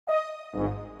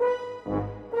Another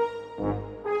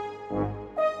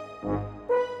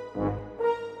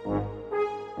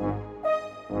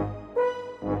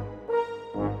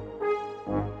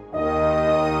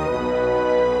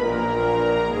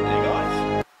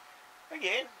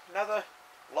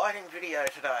lighting video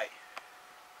today.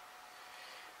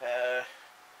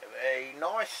 A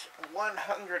nice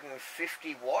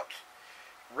 150 watt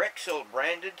Rexel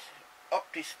branded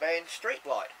Optispan street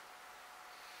light.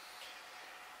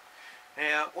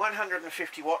 Now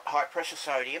 150 watt high pressure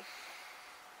sodium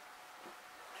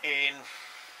in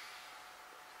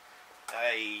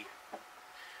a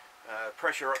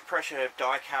pressure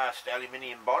die cast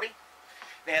aluminium body.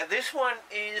 Now this one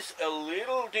is a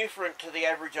little different to the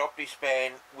average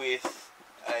Optispan with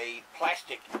a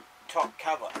plastic top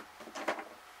cover.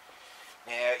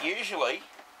 Now usually,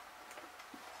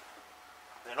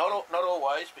 not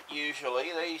always, but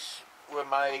usually these were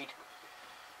made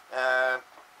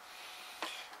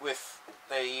with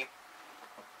the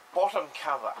bottom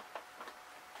cover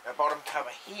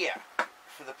here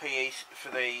for the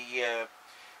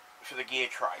for the gear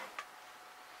tray.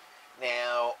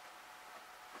 Now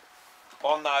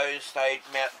on those, they'd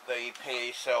mount the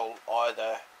PE cell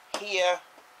either here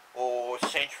or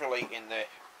centrally in the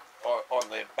on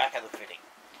the back of the fitting.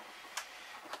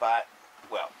 But,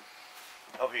 well,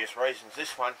 obvious reasons,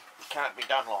 this one can't be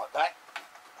done like that.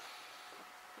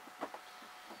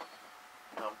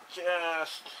 I'm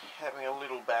just having a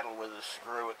little battle with the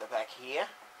screw at the back here.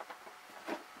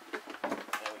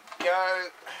 There we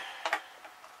go.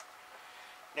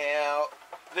 Now,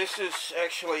 this is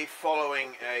actually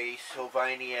following a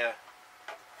Sylvania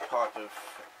type of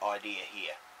idea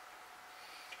here,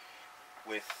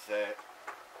 with a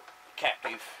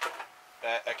captive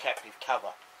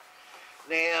cover.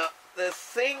 Now, the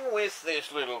thing with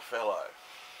this little fellow,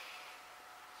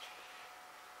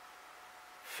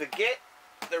 forget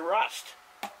the rust.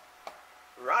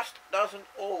 Rust doesn't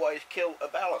always kill a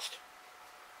ballast.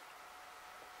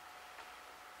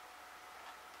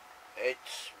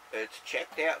 It's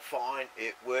checked out fine,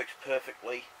 it works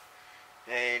perfectly,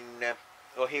 and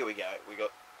well, here we go. We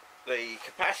got the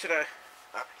capacitor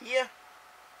up here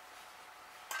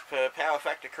for power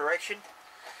factor correction,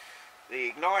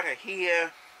 the igniter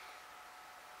here,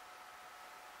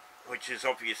 which is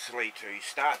obviously to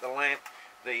start the lamp,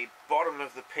 the bottom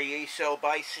of the PE cell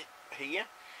base here,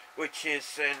 which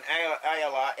is an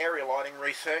ALR, area lighting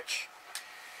research,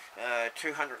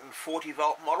 240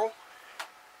 volt model.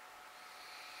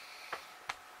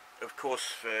 Of course,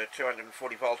 for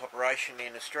 240 volt operation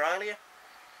in Australia.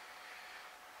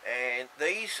 And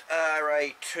these are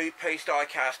a two-piece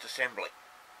die-cast assembly,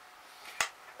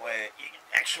 where you can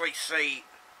actually see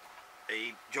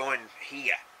the join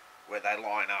here where they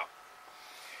line up,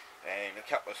 and a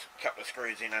couple of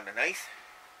screws in underneath.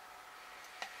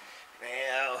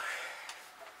 Now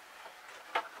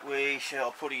we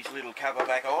shall put his little cover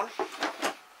back on.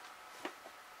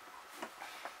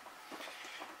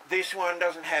 This one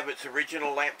doesn't have its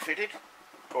original lamp fitted,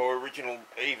 or original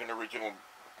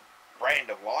brand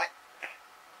of light,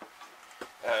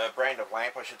 brand of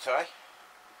lamp I should say.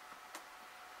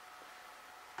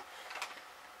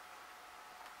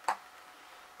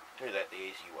 Do that the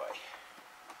easy way.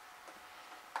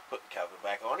 Put the cover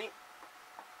back on him.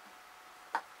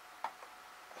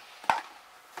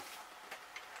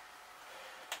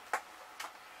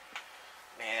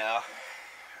 Now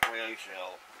we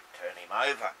shall turn him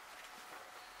over.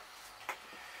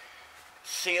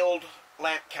 Sealed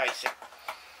lamp casing,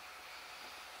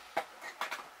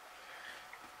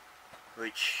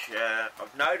 which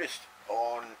I've noticed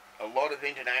on a lot of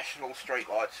international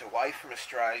streetlights away from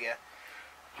Australia,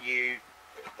 you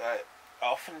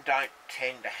often don't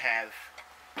tend to have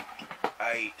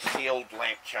a sealed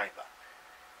lamp chamber.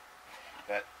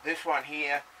 But this one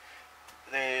here,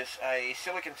 there's a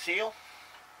silicon seal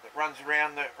that runs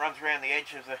around the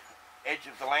edge of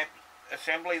the lamp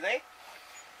assembly there.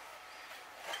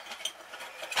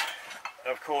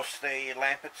 Of course, the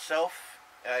lamp itself,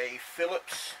 a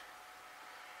Philips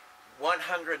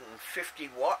 150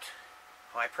 watt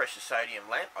high pressure sodium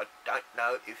lamp. I don't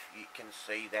know if you can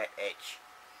see that etch.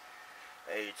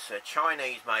 It's a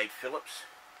Chinese made Philips.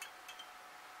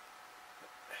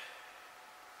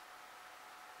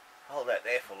 Hold that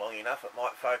there for long enough, it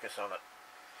might focus on it.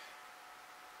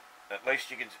 At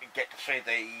least you can get to see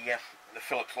the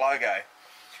Philips logo.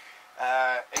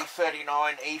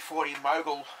 E39 E40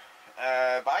 Mogul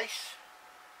base.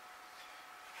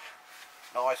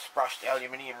 Nice brushed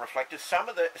aluminium reflectors. Some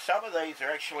of these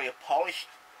are actually a polished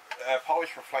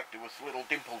reflector with little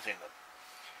dimples in them.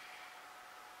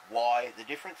 Why the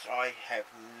difference? I have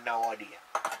no idea.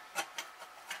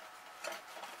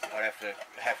 I'd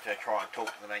have to try and talk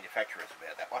to the manufacturers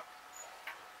about that one.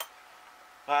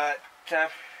 But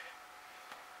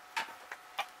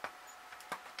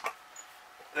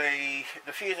the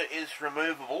diffuser is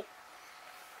removable.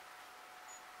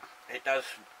 It does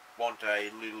want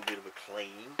a little bit of a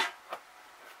clean,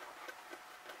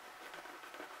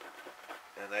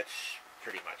 and that's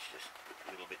pretty much just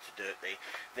little bits of dirt there.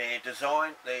 Their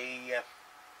design, the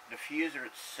diffuser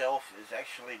itself is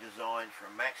actually designed for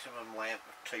a maximum lamp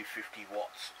of 250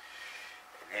 watts.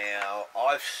 Now,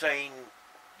 I've seen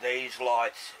these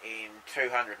lights in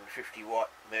 250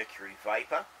 watt mercury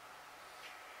vapor,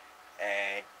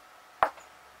 and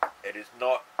it is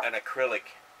not an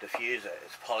acrylic diffuser,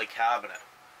 it's polycarbonate.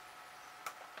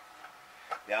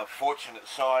 The unfortunate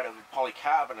side of a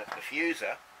polycarbonate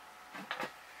diffuser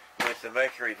with the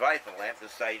mercury vapor lamp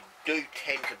is they do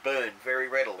tend to burn very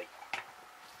readily,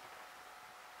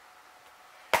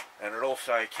 and it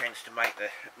also tends to make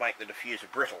the diffuser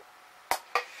brittle.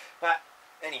 But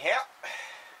anyhow,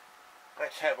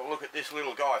 let's have a look at this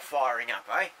little guy firing up,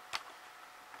 eh?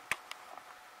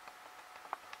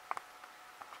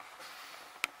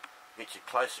 Get you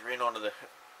closer in onto the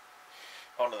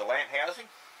lamp housing.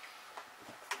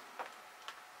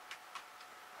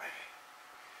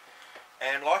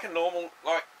 And like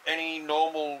any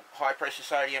normal high pressure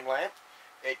sodium lamp,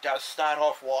 it does start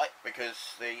off white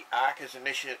because the arc is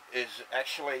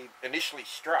actually initially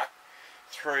struck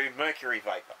through mercury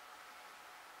vapor.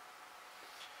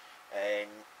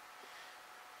 And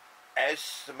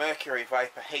as the mercury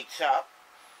vapor heats up,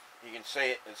 you can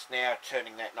see it's now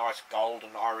turning that nice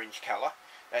golden orange colour.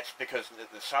 That's because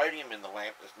the sodium in the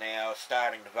lamp is now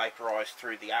starting to vaporise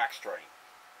through the arc stream.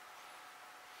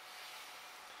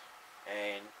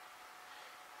 And,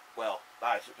 well,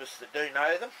 those of us that do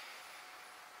know them,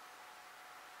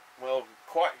 well,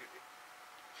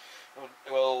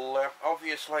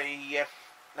 obviously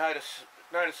notice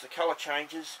the colour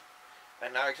changes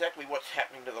and know exactly what's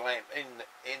happening to the lamp in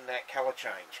that colour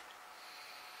change.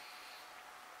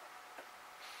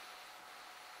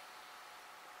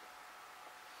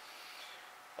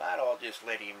 But I'll just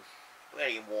let him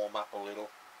warm up a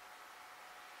little,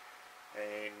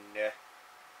 and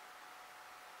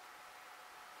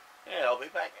yeah, I'll be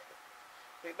back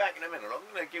in a minute. I'm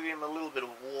going to give him a little bit of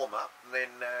warm up, and then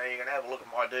you're going to have a look at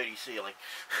my dirty ceiling.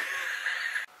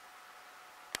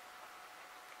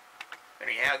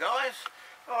 Anyhow, guys,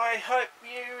 I hope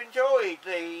you enjoyed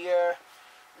the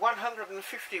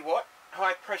 150 watt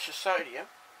high pressure sodium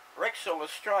Rexel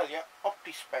Australia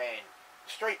Optispan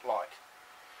street light.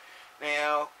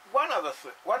 Now, one other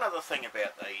thing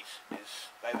about these is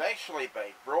they've actually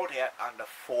been brought out under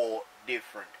 4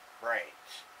 different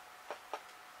brands.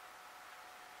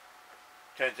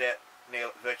 Turns out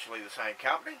virtually the same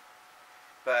company,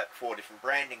 but 4 different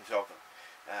brandings of them.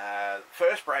 The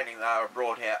first branding they were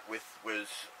brought out with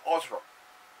was Osram.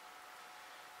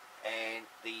 And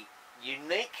the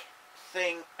unique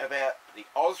thing about the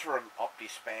Osram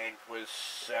Optispan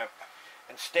was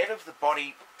instead of the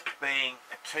body being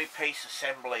a 2-piece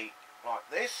assembly like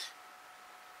this,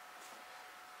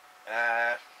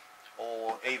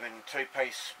 or even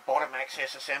 2-piece bottom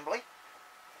access assembly,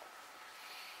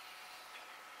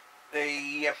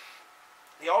 the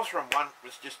Osram one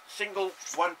was just single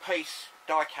 1-piece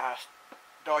die-cast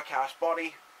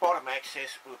body, bottom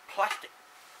access with a plastic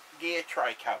gear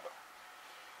tray cover.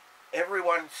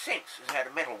 Everyone since has had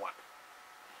a metal one.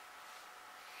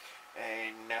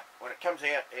 And when it comes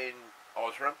out in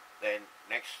Osram, then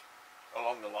next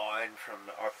along the line from,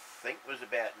 I think it was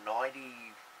about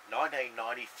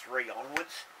 1993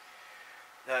 onwards,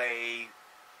 they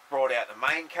brought out the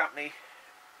main company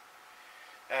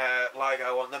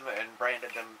logo on them and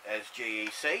branded them as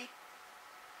GEC.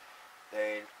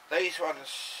 Then these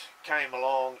ones came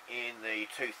along in the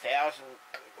 2000s,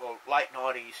 well, late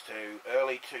 90s to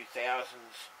early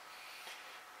 2000s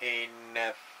in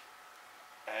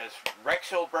as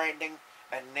Rexel branding,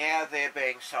 and now they're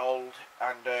being sold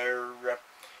under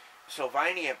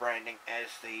Sylvania branding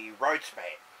as the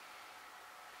Roadspan.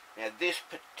 Now this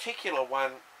particular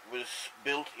one was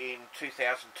built in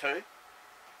 2002.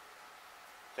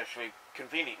 It's actually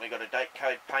conveniently got a date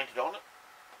code painted on it.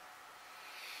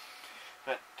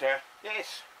 But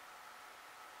yes,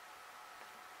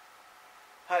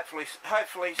 hopefully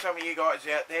some of you guys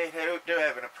out there do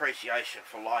have an appreciation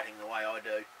for lighting the way I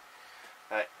do.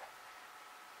 But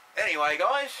anyway,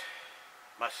 guys,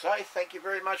 must say thank you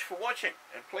very much for watching,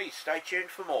 and please stay tuned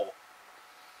for more.